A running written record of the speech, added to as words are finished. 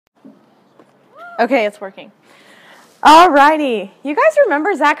Okay, it's working. Alrighty. You guys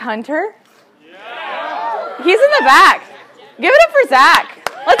remember Zach Hunter? Yeah. He's in the back. Give it up for Zach.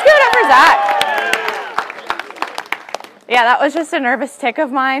 Let's give it up for Zach. Yeah, that was just a nervous tick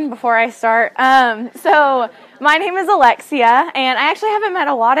of mine before I start. So my name is Alexia, and I actually haven't met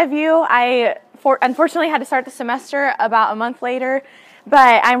a lot of you. I unfortunately had to start the semester about a month later,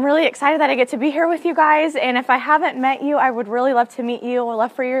 but I'm really excited that I get to be here with you guys. And if I haven't met you, I would really love to meet you. I'd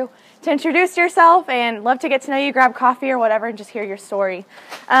love for you to introduce yourself and love to get to know you, grab coffee or whatever, and just hear your story.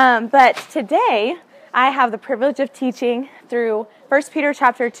 But today, I have the privilege of teaching through 1 Peter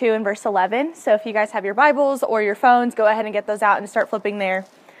chapter 2 and verse 11. So if you guys have your Bibles or your phones, go ahead and get those out and start flipping there.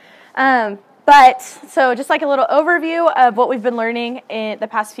 So just like a little overview of what we've been learning in the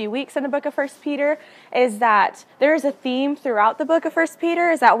past few weeks in the book of 1 Peter is that there is a theme throughout the book of 1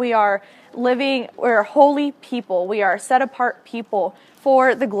 Peter is that we're holy people. We are set apart people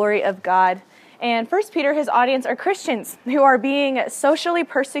for the glory of God. And 1 Peter, his audience are Christians who are being socially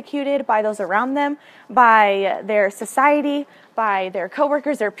persecuted by those around them, by their society, by their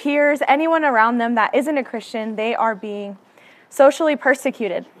coworkers, their peers, anyone around them that isn't a Christian, they are being socially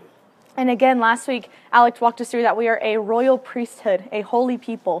persecuted. And again, last week, Alex walked us through that we are a royal priesthood, a holy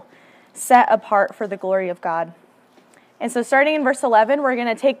people, set apart for the glory of God. And so starting in verse 11, we're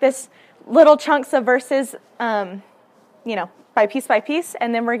going to take this little chunks of verses, by piece,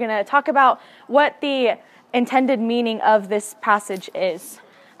 and then we're going to talk about what the intended meaning of this passage is.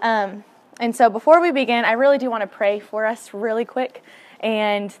 And so before we begin, I really do want to pray for us really quick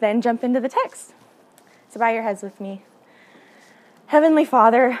and then jump into the text. So bow your heads with me. Heavenly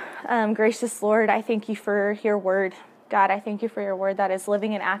Father, gracious Lord, I thank you for your word. God, I thank you for your word that is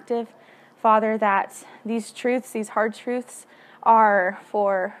living and active. Father, that these truths, these hard truths, are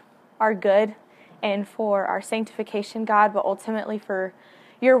for our good and for our sanctification, God, but ultimately for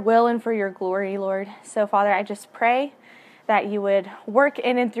your will and for your glory, Lord. So, Father, I just pray that you would work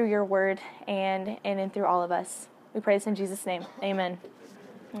in and through your word and in and through all of us. We pray this in Jesus' name. Amen.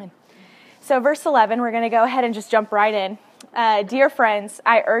 Amen. So, verse 11, we're going to go ahead and just jump right in. Dear friends,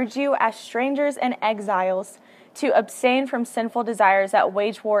 I urge you as strangers and exiles to abstain from sinful desires that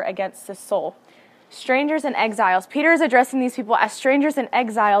wage war against the soul. Strangers and exiles. Peter is addressing these people as strangers and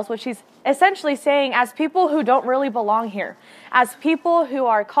exiles, which he's essentially saying as people who don't really belong here, as people who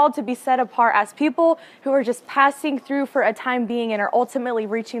are called to be set apart, as people who are just passing through for a time being and are ultimately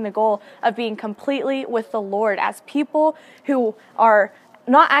reaching the goal of being completely with the Lord, as people who are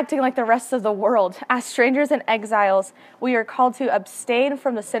not acting like the rest of the world. As strangers and exiles, we are called to abstain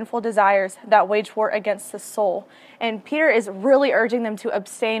from the sinful desires that wage war against the soul. And Peter is really urging them to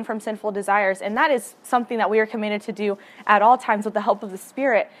abstain from sinful desires. And that is something that we are commanded to do at all times with the help of the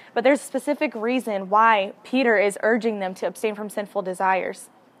Spirit. But there's a specific reason why Peter is urging them to abstain from sinful desires.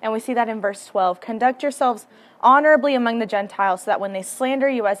 And we see that in verse 12. Conduct yourselves honorably among the Gentiles, so that when they slander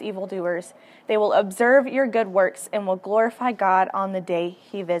you as evildoers, they will observe your good works and will glorify God on the day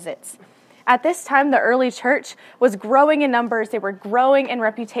he visits. At this time, the early church was growing in numbers. They were growing in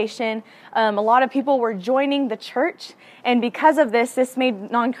reputation. A lot of people were joining the church. And because of this made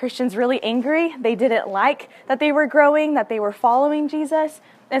non-Christians really angry. They didn't like that they were growing, that they were following Jesus.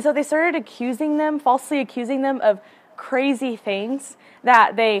 And so they started falsely accusing them of crazy things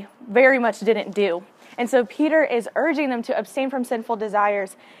that they very much didn't do. And so Peter is urging them to abstain from sinful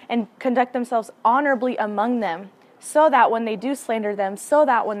desires and conduct themselves honorably among them, so that when they do slander them, so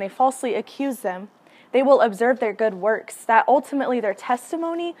that when they falsely accuse them, they will observe their good works, that ultimately their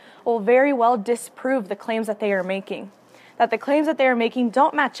testimony will very well disprove the claims that they are making, that the claims that they are making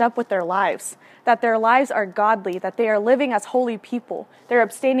don't match up with their lives, that their lives are godly, that they are living as holy people, they're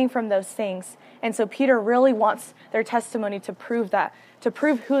abstaining from those things. And so Peter really wants their testimony to prove that, to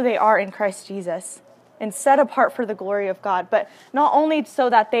prove who they are in Christ Jesus and set apart for the glory of God. But not only so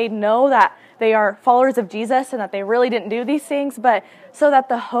that they know that they are followers of Jesus and that they really didn't do these things, but so that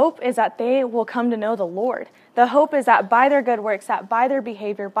the hope is that they will come to know the Lord. The hope is that by their good works, that by their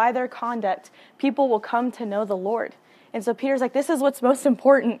behavior, by their conduct, people will come to know the Lord. And so Peter's like, this is what's most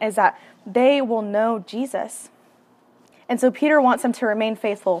important, is that they will know Jesus. And so Peter wants them to remain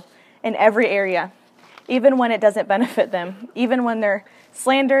faithful in every area, even when it doesn't benefit them, even when they're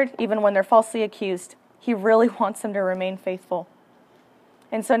slandered, even when they're falsely accused. He really wants them to remain faithful.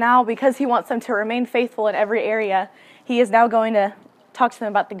 And so now, because he wants them to remain faithful in every area, he is now going to talk to them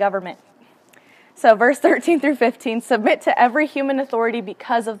about the government. So verse 13 through 15, submit to every human authority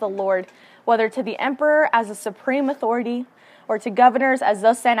because of the Lord, whether to the emperor as a supreme authority or to governors as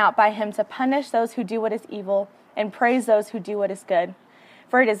those sent out by him to punish those who do what is evil and praise those who do what is good.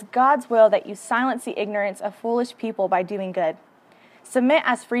 For it is God's will that you silence the ignorance of foolish people by doing good. Submit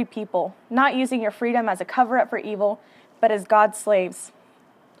as free people, not using your freedom as a cover-up for evil, but as God's slaves.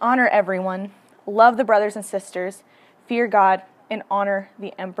 Honor everyone. Love the brothers and sisters. Fear God and honor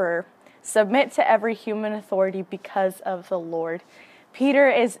the emperor. Submit to every human authority because of the Lord. Peter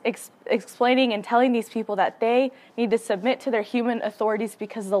is explaining and telling these people that they need to submit to their human authorities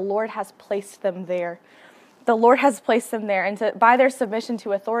because the Lord has placed them there. The Lord has placed them there, and by their submission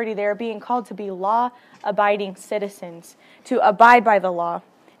to authority, they are being called to be law-abiding citizens, to abide by the law.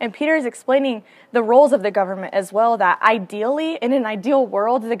 And Peter is explaining the roles of the government as well, that ideally, in an ideal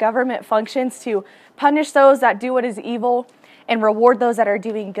world, the government functions to punish those that do what is evil and reward those that are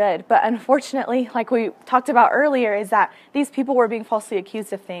doing good. But unfortunately, like we talked about earlier, is that these people were being falsely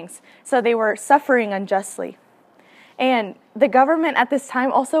accused of things. So they were suffering unjustly. And the government at this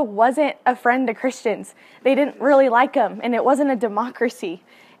time also wasn't a friend to Christians. They didn't really like them, and it wasn't a democracy.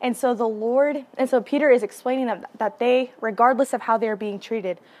 And so Peter is explaining that they, regardless of how they're being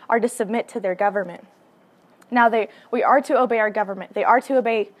treated, are to submit to their government. Now, we are to obey our government. They are to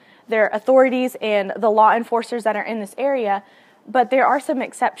obey their authorities and the law enforcers that are in this area, but there are some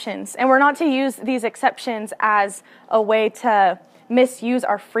exceptions. And we're not to use these exceptions as a way to misuse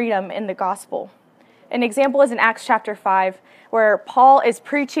our freedom in the gospel. An example is in Acts chapter 5, where Paul is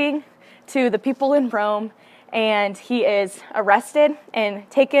preaching to the people in Rome, and he is arrested and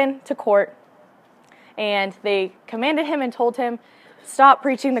taken to court. And they commanded him and told him, stop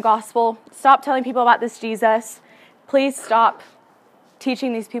preaching the gospel, stop telling people about this Jesus, please stop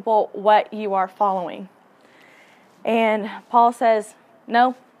teaching these people what you are following. And Paul says,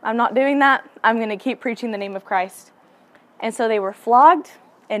 no, I'm not doing that. I'm going to keep preaching the name of Christ. And so they were flogged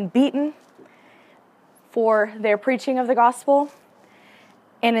and beaten for their preaching of the gospel.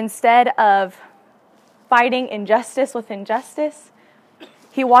 And instead of fighting injustice with injustice,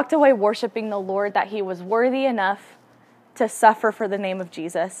 he walked away worshiping the Lord, that he was worthy enough to suffer for the name of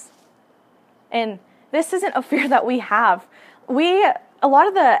Jesus. And this isn't a fear that we have. A lot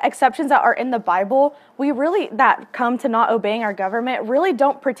of the exceptions that are in the Bible, that come to not obeying our government, really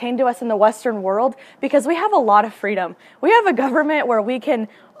don't pertain to us in the Western world, because we have a lot of freedom. We have a government where we can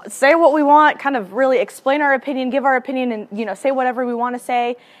say what we want, kind of really explain our opinion, give our opinion, and say whatever we want to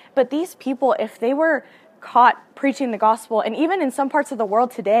say. But these people, if they were caught preaching the gospel, and even in some parts of the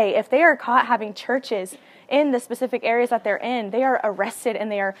world today, if they are caught having churches in the specific areas that they're in, they are arrested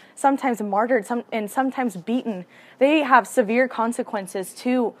and they are sometimes martyred and sometimes beaten. They have severe consequences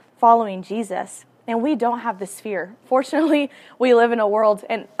to following Jesus. And we don't have this fear. Fortunately, we live in a world,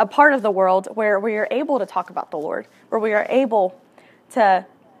 and a part of the world, where we are able to talk about the Lord, where we are able to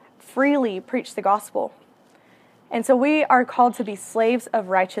freely preach the gospel. And so we are called to be slaves of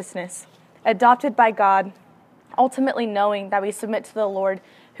righteousness, adopted by God, ultimately knowing that we submit to the Lord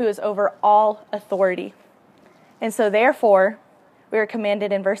who is over all authority. And so therefore, we are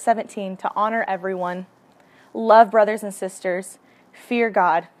commanded in verse 17 to honor everyone, love brothers and sisters, fear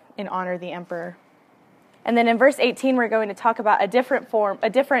God, and honor the emperor. And then in verse 18, we're going to talk about a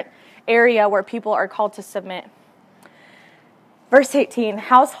different area where people are called to submit. Verse 18,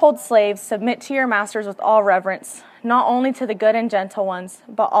 household slaves, submit to your masters with all reverence, not only to the good and gentle ones,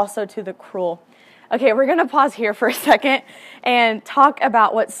 but also to the cruel. Okay, we're going to pause here for a second and talk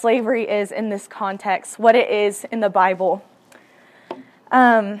about what slavery is in this context, what it is in the Bible.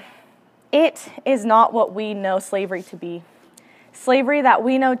 It is not what we know slavery to be. Slavery that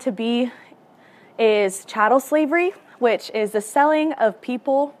we know to be is chattel slavery, which is the selling of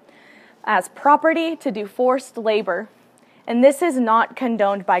people as property to do forced labor. And this is not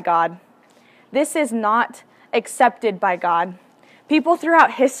condoned by God. This is not accepted by God. People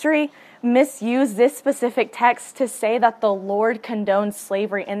throughout history misuse this specific text to say that the Lord condones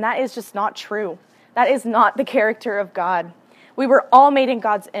slavery, and that is just not true. That is not the character of God. We were all made in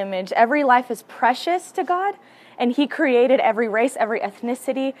God's image. Every life is precious to God, and He created every race, every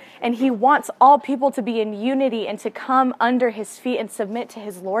ethnicity, and He wants all people to be in unity and to come under His feet and submit to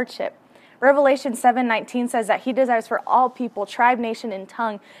His lordship. Revelation 7:19 says that He desires for all people, tribe, nation, and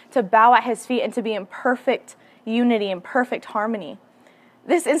tongue, to bow at His feet and to be in perfect unity and perfect harmony.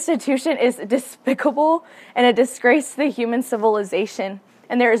 This institution is despicable and a disgrace to the human civilization,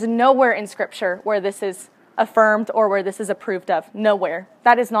 and there is nowhere in Scripture where this is affirmed or where this is approved of. Nowhere.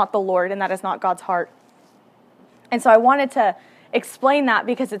 That is not the Lord, and that is not God's heart. And so I wanted to explain that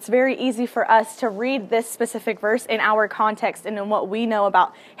because it's very easy for us to read this specific verse in our context and in what we know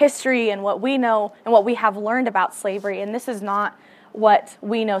about history and what we know and what we have learned about slavery. And this is not what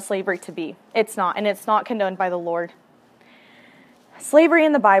we know slavery to be. It's not, and it's not condoned by the Lord. Slavery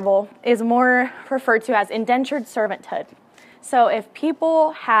in the Bible is more referred to as indentured servanthood. So if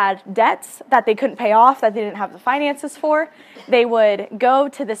people had debts that they couldn't pay off, that they didn't have the finances for, they would go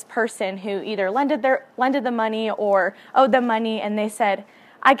to this person who either lended the money or owed them money, and they said,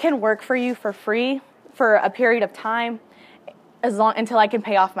 I can work for you for free for a period of time until I can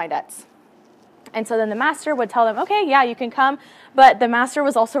pay off my debts. And so then the master would tell them, okay, yeah, you can come. But the master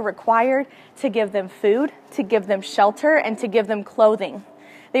was also required to give them food, to give them shelter, and to give them clothing.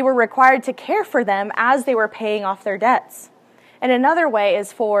 They were required to care for them as they were paying off their debts. And another way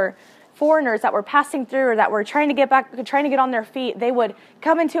is for foreigners that were passing through or that were trying to get on their feet. They would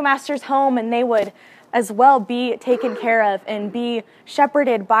come into a master's home, and they would as well be taken care of and be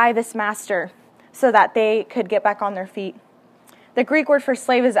shepherded by this master so that they could get back on their feet. The Greek word for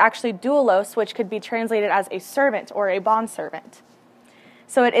slave is actually doulos, which could be translated as a servant or a bondservant.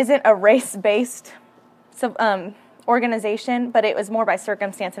 So it isn't a race-based organization, but it was more by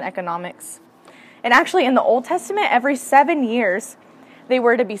circumstance and economics. And actually in the Old Testament, every 7 years, they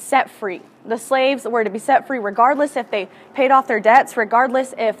were to be set free. The slaves were to be set free regardless if they paid off their debts,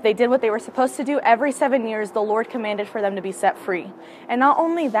 regardless if they did what they were supposed to do. Every 7 years, the Lord commanded for them to be set free. And not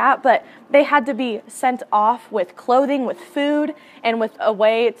only that, but they had to be sent off with clothing, with food, and with a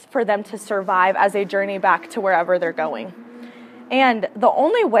way for them to survive as they journey back to wherever they're going. And the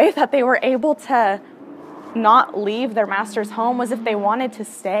only way that they were able to not leave their master's home was if they wanted to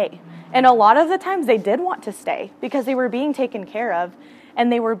stay. And a lot of the times they did want to stay because they were being taken care of,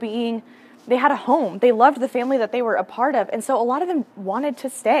 and they had a home. They loved the family that they were a part of. And so a lot of them wanted to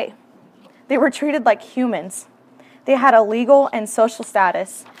stay. They were treated like humans. They had a legal and social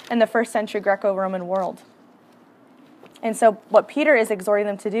status in the first century Greco-Roman world. And so what Peter is exhorting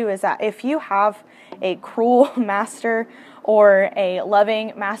them to do is that if you have a cruel master or a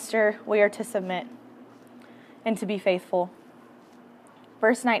loving master, we are to submit and to be faithful.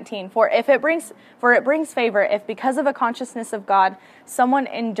 Verse 19, for it brings favor if because of a consciousness of God, someone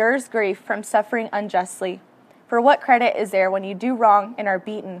endures grief from suffering unjustly. For what credit is there when you do wrong and are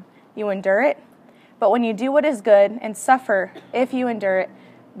beaten? You endure it. But when you do what is good and suffer, if you endure it,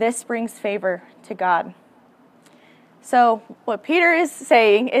 this brings favor to God. So what Peter is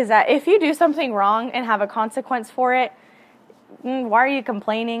saying is that if you do something wrong and have a consequence for it, why are you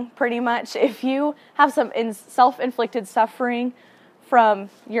complaining, pretty much? If you have some self-inflicted suffering from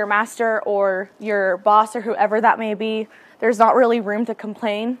your master or your boss or whoever that may be, there's not really room to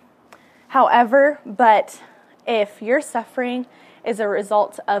complain. However, but if your suffering is a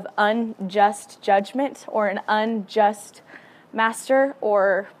result of unjust judgment or an unjust master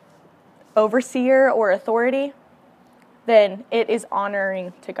or overseer or authority, then it is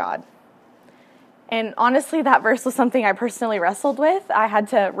honoring to God. And honestly, that verse was something I personally wrestled with. I had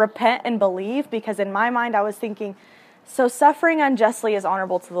to repent and believe because in my mind I was thinking, so suffering unjustly is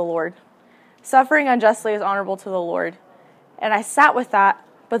honorable to the Lord. Suffering unjustly is honorable to the Lord. And I sat with that,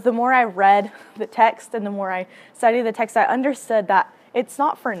 but the more I read the text and the more I studied the text, I understood that it's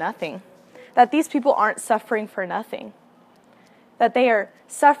not for nothing. That these people aren't suffering for nothing. That they are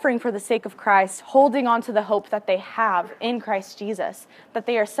suffering for the sake of Christ, holding on to the hope that they have in Christ Jesus. That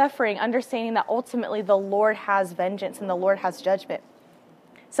they are suffering, understanding that ultimately the Lord has vengeance and the Lord has judgment.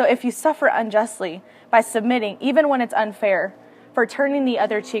 So if you suffer unjustly by submitting, even when it's unfair, for turning the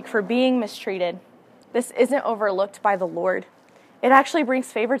other cheek, for being mistreated, this isn't overlooked by the Lord. It actually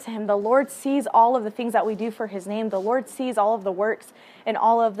brings favor to him. The Lord sees all of the things that we do for his name. The Lord sees all of the works and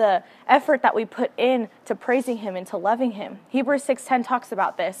all of the effort that we put in to praising him and to loving him. Hebrews 6:10 talks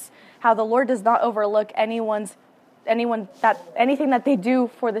about this, how the Lord does not overlook anything that they do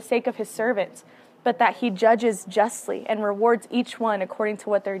for the sake of his servants, but that he judges justly and rewards each one according to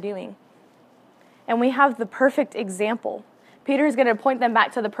what they're doing. And we have the perfect example. Peter is going to point them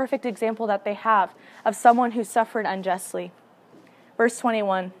back to the perfect example that they have of someone who suffered unjustly. Verse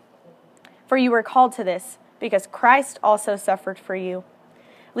 21, for you were called to this, because Christ also suffered for you,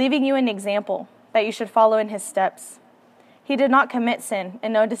 leaving you an example that you should follow in his steps. He did not commit sin,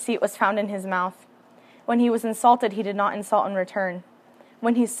 and no deceit was found in his mouth. When he was insulted, he did not insult in return.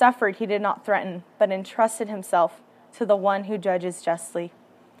 When he suffered, he did not threaten, but entrusted himself to the one who judges justly.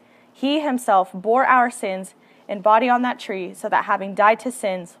 He himself bore our sins in body on that tree, so that having died to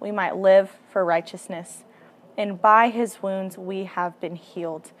sins, we might live for righteousness. And by his wounds we have been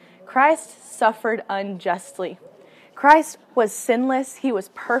healed. Christ suffered unjustly. Christ was sinless. He was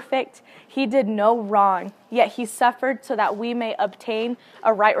perfect. He did no wrong. Yet he suffered so that we may obtain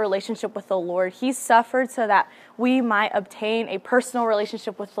a right relationship with the Lord. He suffered so that we might obtain a personal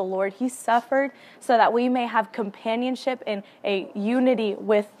relationship with the Lord. He suffered so that we may have companionship and a unity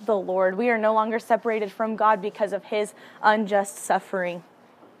with the Lord. We are no longer separated from God because of his unjust suffering.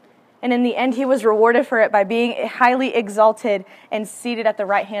 And in the end, he was rewarded for it by being highly exalted and seated at the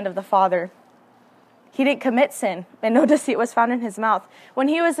right hand of the Father. He didn't commit sin, and no deceit was found in his mouth. When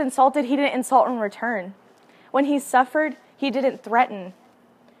he was insulted, he didn't insult in return. When he suffered, he didn't threaten,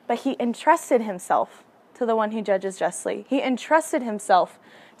 but he entrusted himself to the one who judges justly. He entrusted himself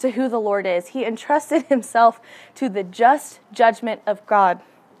to who the Lord is. He entrusted himself to the just judgment of God.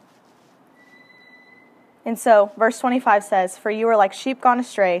 And so, verse 25 says, "For you were like sheep gone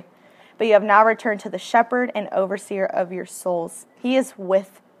astray, but you have now returned to the shepherd and overseer of your souls." He is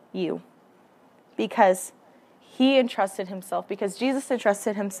with you because he entrusted himself, because Jesus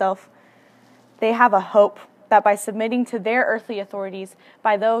entrusted himself. They have a hope that by submitting to their earthly authorities,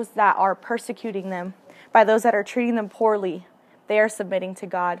 by those that are persecuting them, by those that are treating them poorly, they are submitting to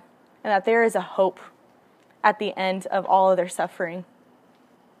God, and that there is a hope at the end of all of their suffering.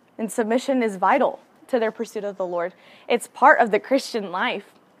 And submission is vital to their pursuit of the Lord. It's part of the Christian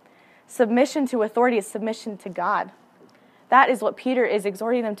life. Submission to authority is submission to God. That is what Peter is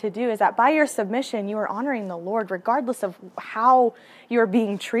exhorting them to do, is that by your submission, you are honoring the Lord regardless of how you're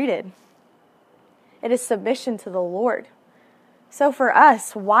being treated. It is submission to the Lord. So for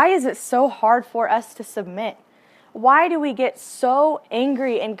us, why is it so hard for us to submit? Why do we get so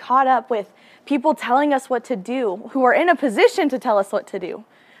angry and caught up with people telling us what to do, who are in a position to tell us what to do?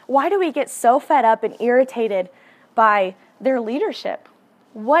 Why do we get so fed up and irritated by their leadership?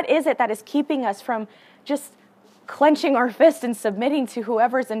 What is it that is keeping us from just clenching our fist and submitting to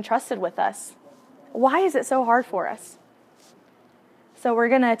whoever's entrusted with us? Why is it so hard for us? So we're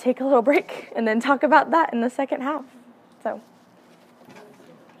going to take a little break and then talk about that in the second half. So,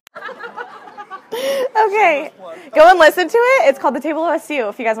 okay, go and listen to it. It's called The Table of SU,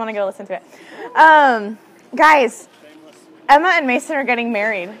 if you guys want to go listen to it. Guys, Emma and Mason are getting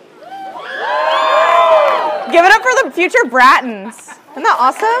married. Give it up for the future Brattons. Isn't that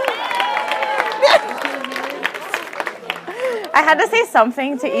awesome? I had to say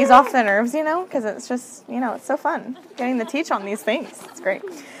something to ease off the nerves, because it's just, it's so fun getting to teach on these things. It's great.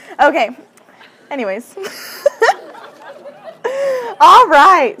 Okay. Anyways. All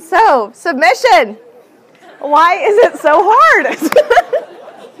right. So, submission. Why is it so hard?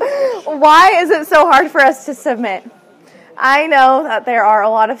 Why is it so hard for us to submit? I know that there are a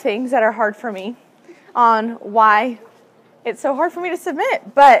lot of things that are hard for me on why it's so hard for me to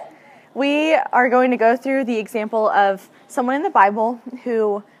submit, but we are going to go through the example of someone in the Bible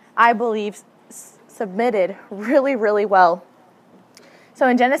who I believe submitted really, really well. So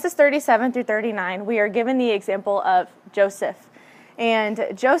in Genesis 37 through 39, we are given the example of Joseph. And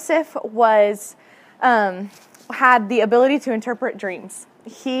Joseph had the ability to interpret dreams.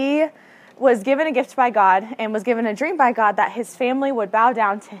 He was given a gift by God and was given a dream by God that his family would bow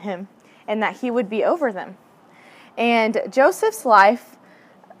down to him and that he would be over them. And Joseph's life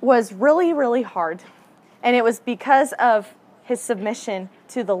was really, really hard. And it was because of his submission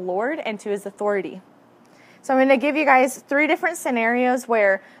to the Lord and to his authority. So I'm going to give you guys 3 different scenarios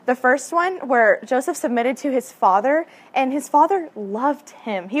where the first one, where Joseph submitted to his father, and his father loved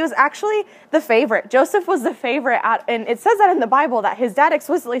him. He was actually the favorite. Joseph was the favorite, and it says that in the Bible, that his dad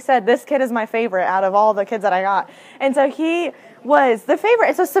explicitly said, "This kid is my favorite out of all the kids that I got." And so he was the favorite.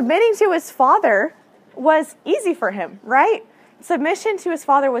 And so submitting to his father was easy for him, right? Submission to his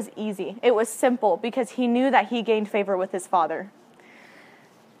father was easy. It was simple because he knew that he gained favor with his father.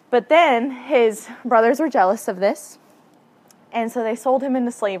 But then his brothers were jealous of this, and so they sold him into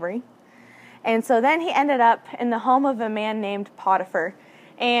slavery. And so then he ended up in the home of a man named Potiphar.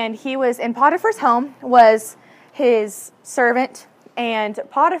 And he was in Potiphar's home was his servant, and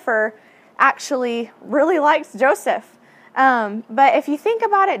Potiphar actually really liked Joseph. But if you think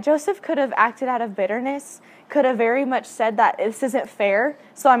about it, Joseph could have acted out of bitterness, could have very much said that this isn't fair,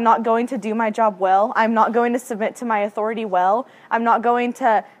 so I'm not going to do my job well. I'm not going to submit to my authority well. I'm not going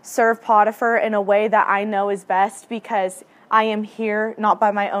to serve Potiphar in a way that I know is best because I am here not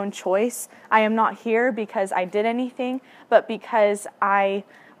by my own choice. I am not here because I did anything, but because I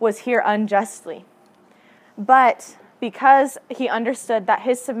was here unjustly. But because he understood that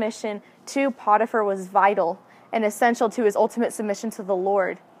his submission to Potiphar was vital and essential to his ultimate submission to the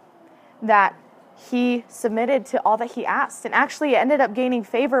Lord, that he submitted to all that he asked, and actually ended up gaining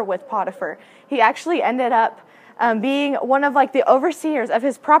favor with Potiphar. He actually ended up being one of the overseers of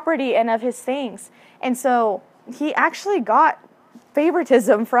his property and of his things. And so he actually got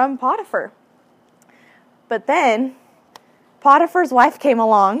favoritism from Potiphar. But then Potiphar's wife came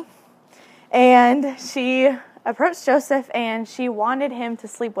along, and she approached Joseph, and she wanted him to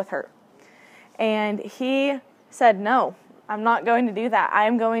sleep with her. And he said, "No, I'm not going to do that. I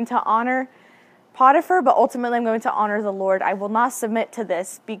am going to honor Potiphar, but ultimately I'm going to honor the Lord. I will not submit to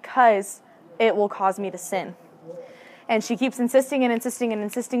this because it will cause me to sin. And she keeps insisting and insisting and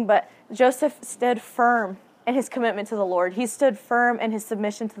insisting, but Joseph stood firm in his commitment to the Lord. He stood firm in his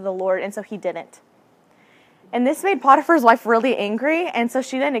submission to the Lord, and so he didn't. And this made Potiphar's wife really angry, and so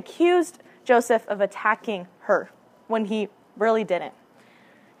she then accused Joseph of attacking her when he really didn't.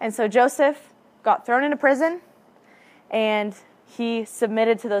 And so Joseph got thrown into prison, and he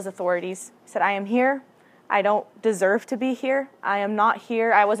submitted to those authorities. He said, I am here. I don't deserve to be here. I am not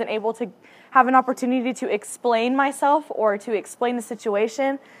here. I wasn't able to have an opportunity to explain myself or to explain the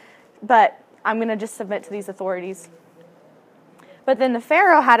situation, but I'm going to just submit to these authorities. But then the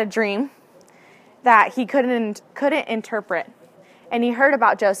Pharaoh had a dream that he couldn't interpret. And he heard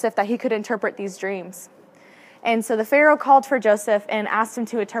about Joseph, that he could interpret these dreams. And so the Pharaoh called for Joseph and asked him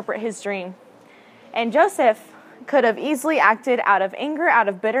to interpret his dream. And Joseph could have easily acted out of anger, out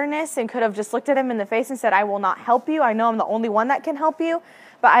of bitterness, and could have just looked at him in the face and said, I will not help you. I know I'm the only one that can help you,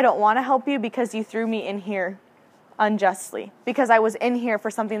 but I don't want to help you because you threw me in here unjustly, because I was in here for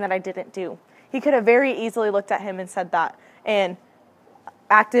something that I didn't do. He could have very easily looked at him and said that and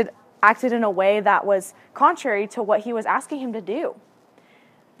acted in a way that was contrary to what he was asking him to do.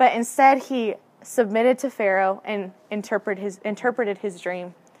 But instead, he submitted to Pharaoh and interpreted his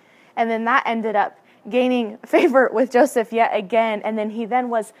dream. And then that ended up gaining favor with Joseph yet again. And then he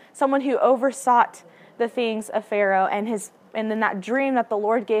was someone who oversought the things of Pharaoh, and then that dream that the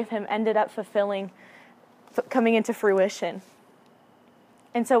Lord gave him ended up coming into fruition.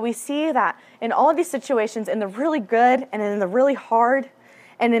 And so we see that in all of these situations, in the really good and in the really hard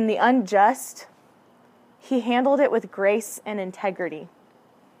and in the unjust, he handled it with grace and integrity.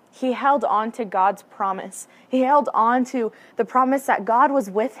 He held on to God's promise. He held on to the promise that God was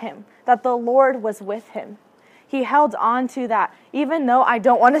with him, that the Lord was with him. He held on to that. Even though I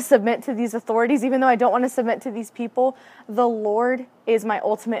don't want to submit to these authorities, even though I don't want to submit to these people, the Lord is my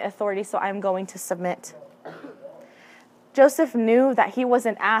ultimate authority, so I'm going to submit. Joseph knew that he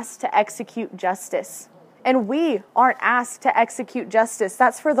wasn't asked to execute justice. And we aren't asked to execute justice.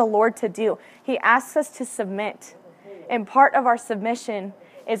 That's for the Lord to do. He asks us to submit. And part of our submission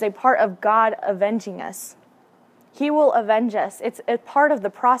is a part of God avenging us. He will avenge us. It's a part of the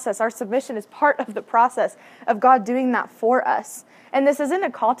process. Our submission is part of the process of God doing that for us. And this isn't a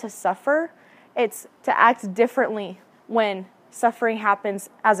call to suffer. It's to act differently when suffering happens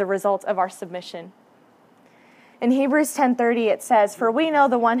as a result of our submission. In Hebrews 10:30 it says, "For we know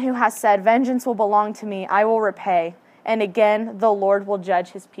the one who has said, 'Vengeance will belong to me, I will repay.' And again, the Lord will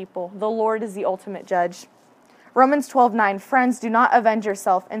judge his people." The Lord is the ultimate judge. Romans 12:9, "Friends, do not avenge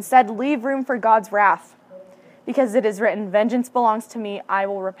yourself. Instead, leave room for God's wrath. Because it is written, 'Vengeance belongs to me, I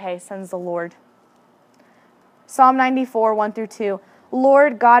will repay,' says the Lord." Psalm 94, 1-2,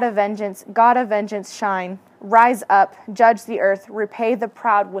 "Lord, God of vengeance, shine. Rise up, judge the earth, repay the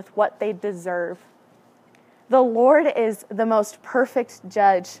proud with what they deserve." The Lord is the most perfect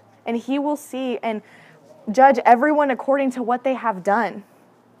judge, and he will see and judge everyone according to what they have done.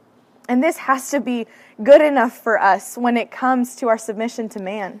 And this has to be good enough for us when it comes to our submission to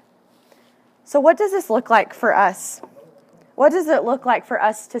man. So what does this look like for us? What does it look like for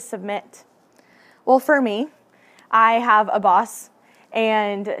us to submit? Well, for me, I have a boss,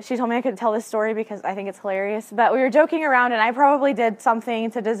 and she told me I could tell this story because I think it's hilarious. But we were joking around, and I probably did something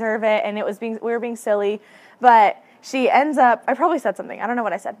to deserve it, and we were being silly. But she ends up, I probably said something, I don't know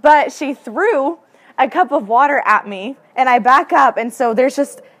what I said, but she threw a cup of water at me, and I back up, and so there's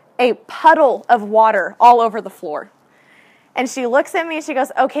just a puddle of water all over the floor. And she looks at me, and she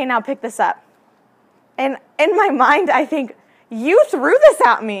goes, "Okay, now pick this up." And in my mind, I think, you threw this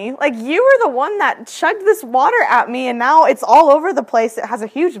at me. Like, you were the one that chugged this water at me, and now it's all over the place. It has a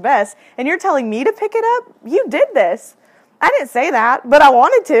huge mess, and you're telling me to pick it up? You did this. I didn't say that, but I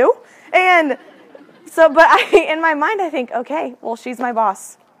wanted to. And so, in my mind, I think, okay, well, she's my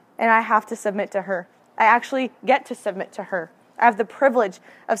boss, and I have to submit to her. I actually get to submit to her. I have the privilege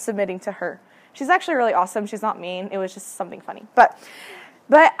of submitting to her. She's actually really awesome. She's not mean. It was just something funny. But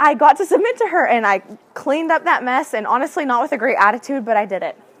I got to submit to her, and I cleaned up that mess, and honestly, not with a great attitude, but I did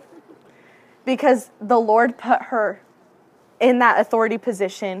it. Because the Lord put her in that authority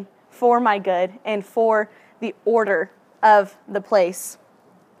position for my good and for the order of the place.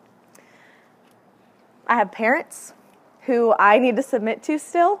 I have parents who I need to submit to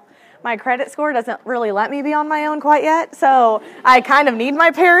still. My credit score doesn't really let me be on my own quite yet, so I kind of need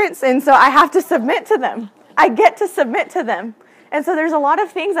my parents, and so I have to submit to them. I get to submit to them. And so there's a lot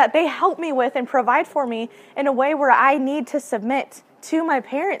of things that they help me with and provide for me in a way where I need to submit to my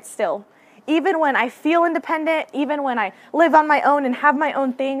parents still. Even when I feel independent, even when I live on my own and have my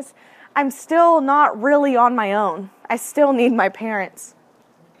own things, I'm still not really on my own. I still need my parents.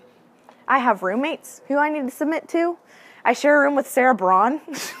 I have roommates who I need to submit to. I share a room with Sarah Braun,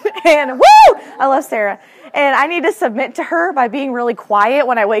 and woo, I love Sarah. And I need to submit to her by being really quiet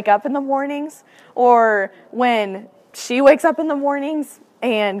when I wake up in the mornings, or when she wakes up in the mornings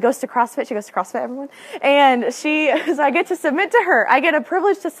and goes to CrossFit. She goes to CrossFit, everyone. And so I get to submit to her. I get a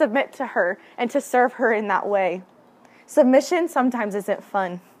privilege to submit to her and to serve her in that way. Submission sometimes isn't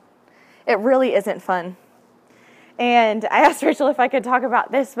fun. It really isn't fun. And I asked Rachel if I could talk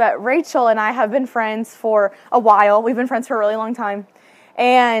about this, but Rachel and I have been friends for a while. We've been friends for a really long time.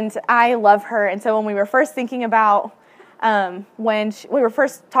 And I love her. And so when we were first thinking about, we were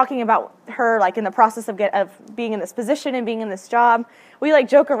first talking about her, like in the process of being in this position and being in this job, we like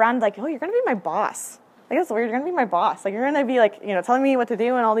joke around like, oh, you're going to be my boss. Like, that's weird. You're going to be my boss. Like, you're going to be like, telling me what to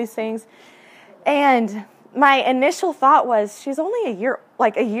do and all these things. And my initial thought was, she's only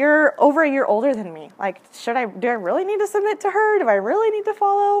over a year older than me. Like, do I really need to submit to her? Do I really need to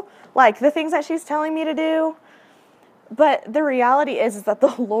follow, like, the things that she's telling me to do? But the reality is that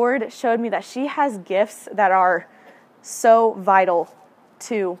the Lord showed me that she has gifts that are so vital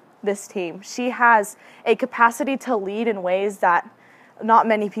to this team. She has a capacity to lead in ways that not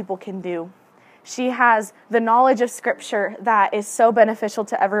many people can do. She has the knowledge of Scripture that is so beneficial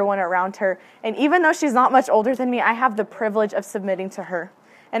to everyone around her. And even though she's not much older than me, I have the privilege of submitting to her.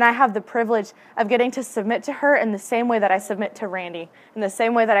 And I have the privilege of getting to submit to her in the same way that I submit to Randy, in the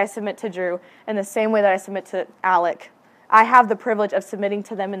same way that I submit to Drew, in the same way that I submit to Alec. I have the privilege of submitting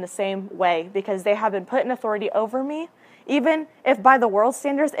to them in the same way because they have been put in authority over me, even if by the world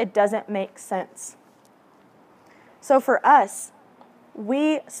standards it doesn't make sense. So for us,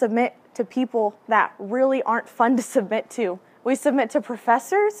 we submit to people that really aren't fun to submit to. We submit to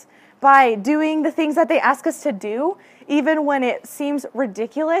professors by doing the things that they ask us to do, even when it seems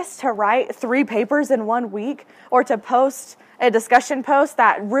ridiculous to write 3 papers in 1 week or to post a discussion post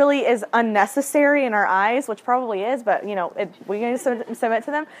that really is unnecessary in our eyes, which probably is, but we need to submit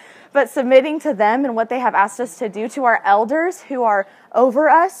to them. But submitting to them and what they have asked us to do, to our elders who are over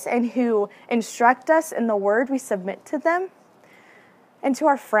us and who instruct us in the word, we submit to them. And to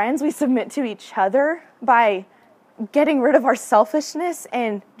our friends, we submit to each other by getting rid of our selfishness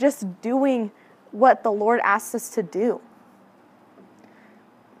and just doing what the Lord asks us to do.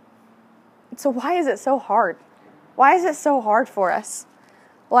 So why is it so hard? Why is it so hard for us?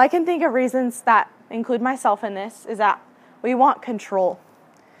 Well, I can think of reasons that include myself in this, is that we want control.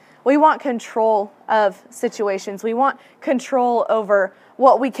 We want control of situations. We want control over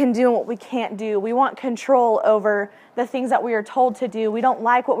what we can do and what we can't do. We want control over the things that we are told to do. We don't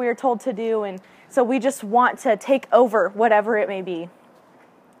like what we are told to do, and so we just want to take over whatever it may be.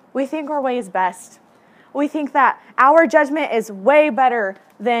 We think our way is best. We think that our judgment is way better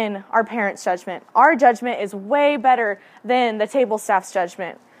than our parents' judgment. Our judgment is way better than the table staff's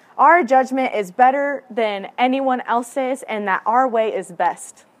judgment. Our judgment is better than anyone else's, and that our way is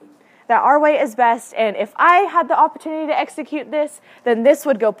best. That our way is best, and if I had the opportunity to execute this, then this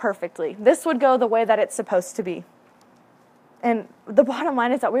would go perfectly. This would go the way that it's supposed to be. And the bottom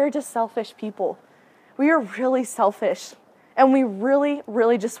line is that we are just selfish people. We are really selfish, and we really,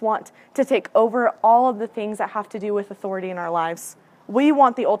 really just want to take over all of the things that have to do with authority in our lives. We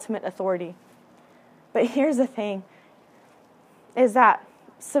want the ultimate authority. But here's the thing, is that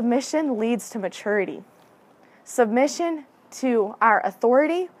submission leads to maturity. Submission to our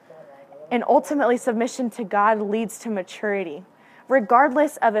authority and ultimately submission to God leads to maturity.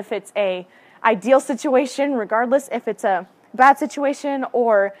 Regardless of if it's an ideal situation, regardless if it's a bad situation,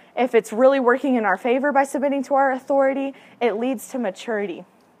 or if it's really working in our favor by submitting to our authority, it leads to maturity.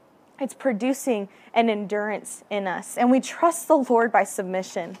 It's producing an endurance in us. And we trust the Lord by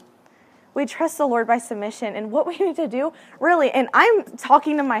submission. We trust the Lord by submission. And what we need to do, really, and I'm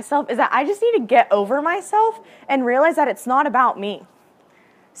talking to myself, is that I just need to get over myself and realize that it's not about me.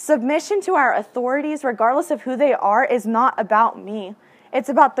 Submission to our authorities, regardless of who they are, is not about me. It's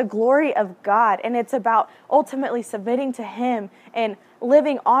about the glory of God, and it's about ultimately submitting to Him and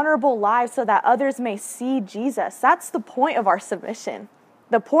living honorable lives so that others may see Jesus. That's the point of our submission.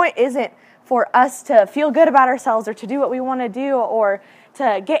 The point isn't for us to feel good about ourselves or to do what we want to do or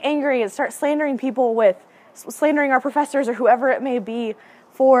to get angry and start slandering people with slandering our professors or whoever it may be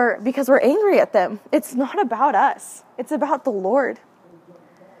because we're angry at them. It's not about us. It's about the Lord.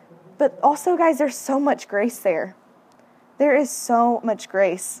 But also, guys, there's so much grace there. There is so much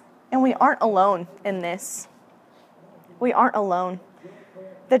grace. And we aren't alone in this. We aren't alone.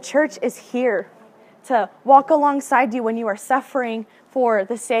 The church is here to walk alongside you when you are suffering for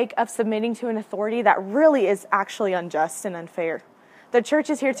the sake of submitting to an authority that really is actually unjust and unfair. The church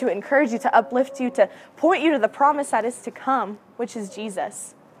is here to encourage you, to uplift you, to point you to the promise that is to come, which is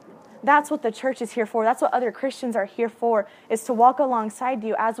Jesus. That's what the church is here for. That's what other Christians are here for, is to walk alongside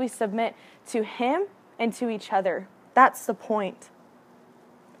you as we submit to Him and to each other. That's the point.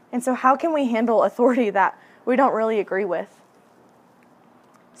 And so how can we handle authority that we don't really agree with?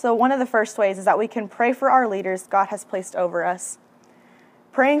 So one of the first ways is that we can pray for our leaders God has placed over us.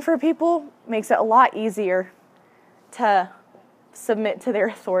 Praying for people makes it a lot easier to submit to their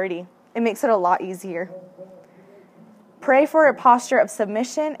authority. It makes it a lot easier. Pray for a posture of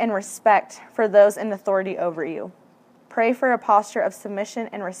submission and respect for those in authority over you. Pray for a posture of submission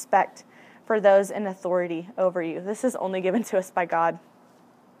and respect for those in authority over you. This is only given to us by God.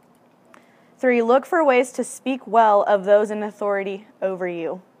 3, look for ways to speak well of those in authority over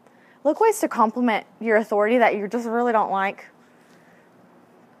you. Look ways to compliment your authority that you just really don't like.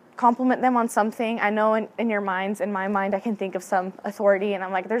 Compliment them on something. I know in your minds, in my mind, I can think of some authority, and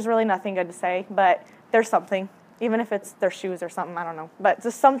I'm like, there's really nothing good to say, but there's something. Even if it's their shoes or something, I don't know. But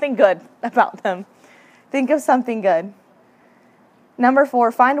just something good about them. Think of something good. Number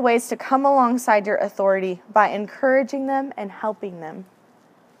 4, find ways to come alongside your authority by encouraging them and helping them.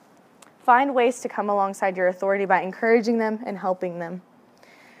 Find ways to come alongside your authority by encouraging them and helping them.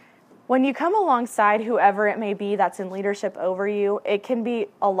 When you come alongside whoever it may be that's in leadership over you, it can be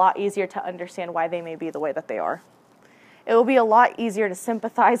a lot easier to understand why they may be the way that they are. It will be a lot easier to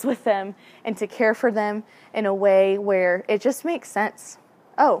sympathize with them and to care for them in a way where it just makes sense.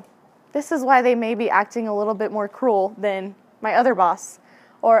 Oh, this is why they may be acting a little bit more cruel than my other boss.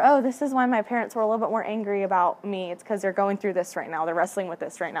 Or, oh, this is why my parents were a little bit more angry about me. It's because they're going through this right now. They're wrestling with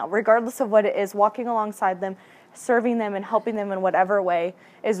this right now. Regardless of what it is, walking alongside them, serving them and helping them in whatever way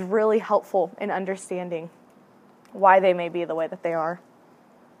is really helpful in understanding why they may be the way that they are.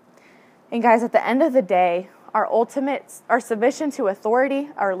 And guys, at the end of the day, our submission to authority,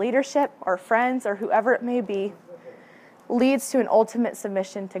 our leadership, our friends, or whoever it may be, leads to an ultimate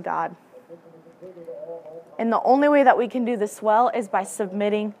submission to God. And the only way that we can do this well is by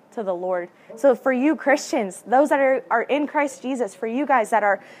submitting to the Lord. So for you Christians, those that are in Christ Jesus, for you guys that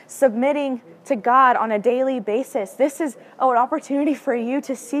are submitting to God on a daily basis, this is an opportunity for you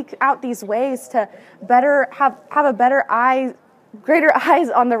to seek out these ways to better have a greater eyes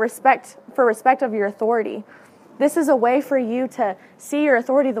on the respect of your authority. This is a way for you to see your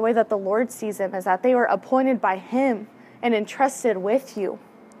authority the way that the Lord sees them, is that they were appointed by Him and entrusted with you.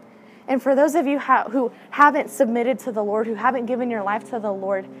 And for those of you who haven't submitted to the Lord, who haven't given your life to the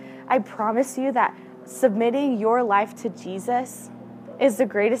Lord, I promise you that submitting your life to Jesus is the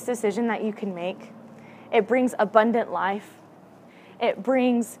greatest decision that you can make. It brings abundant life. It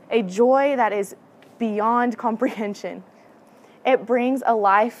brings a joy that is beyond comprehension. It brings a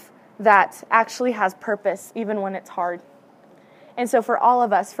life that actually has purpose, even when it's hard. And so for all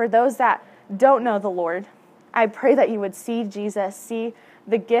of us, for those that don't know the Lord, I pray that you would see Jesus, see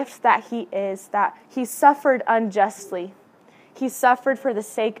the gift that He is, that He suffered unjustly. He suffered for the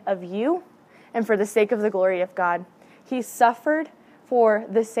sake of you and for the sake of the glory of God. He suffered for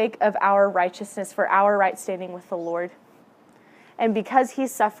the sake of our righteousness, for our right standing with the Lord. And because He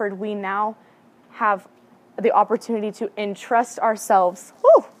suffered, we now have the opportunity to entrust ourselves,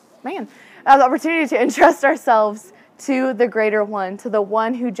 the opportunity to entrust ourselves to the greater one, to the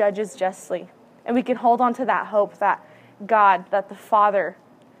one who judges justly. And we can hold on to that hope that God, that the Father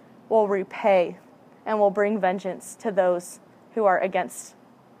will repay and will bring vengeance to those who are against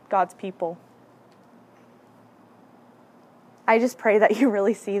God's people. I just pray that you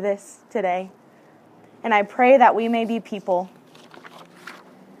really see this today. And I pray that we may be people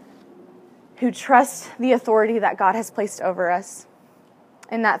who trust the authority that God has placed over us.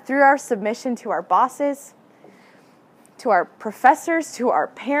 And that through our submission to our bosses, to our professors, to our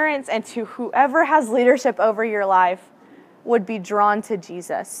parents, and to whoever has leadership over your life, would be drawn to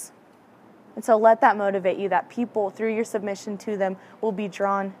Jesus. And so let that motivate you, that people, through your submission to them, will be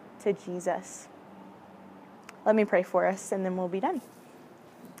drawn to Jesus. Let me pray for us, and then we'll be done.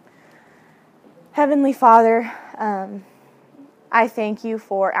 Heavenly Father, I thank you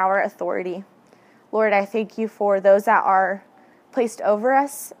for our authority. Lord, I thank you for those that are placed over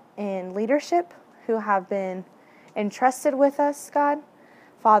us in leadership, who have been entrusted with us, God.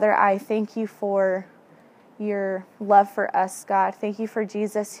 Father, I thank you for your love for us, God. Thank you for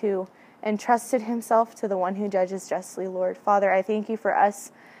Jesus, who entrusted Himself to the one who judges justly, Lord. Father, I thank you for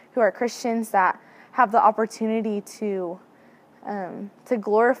us who are Christians that have the opportunity to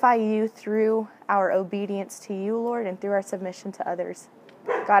glorify you through our obedience to you, Lord, and through our submission to others.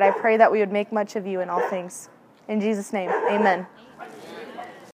 God, I pray that we would make much of you in all things. In Jesus' name, amen.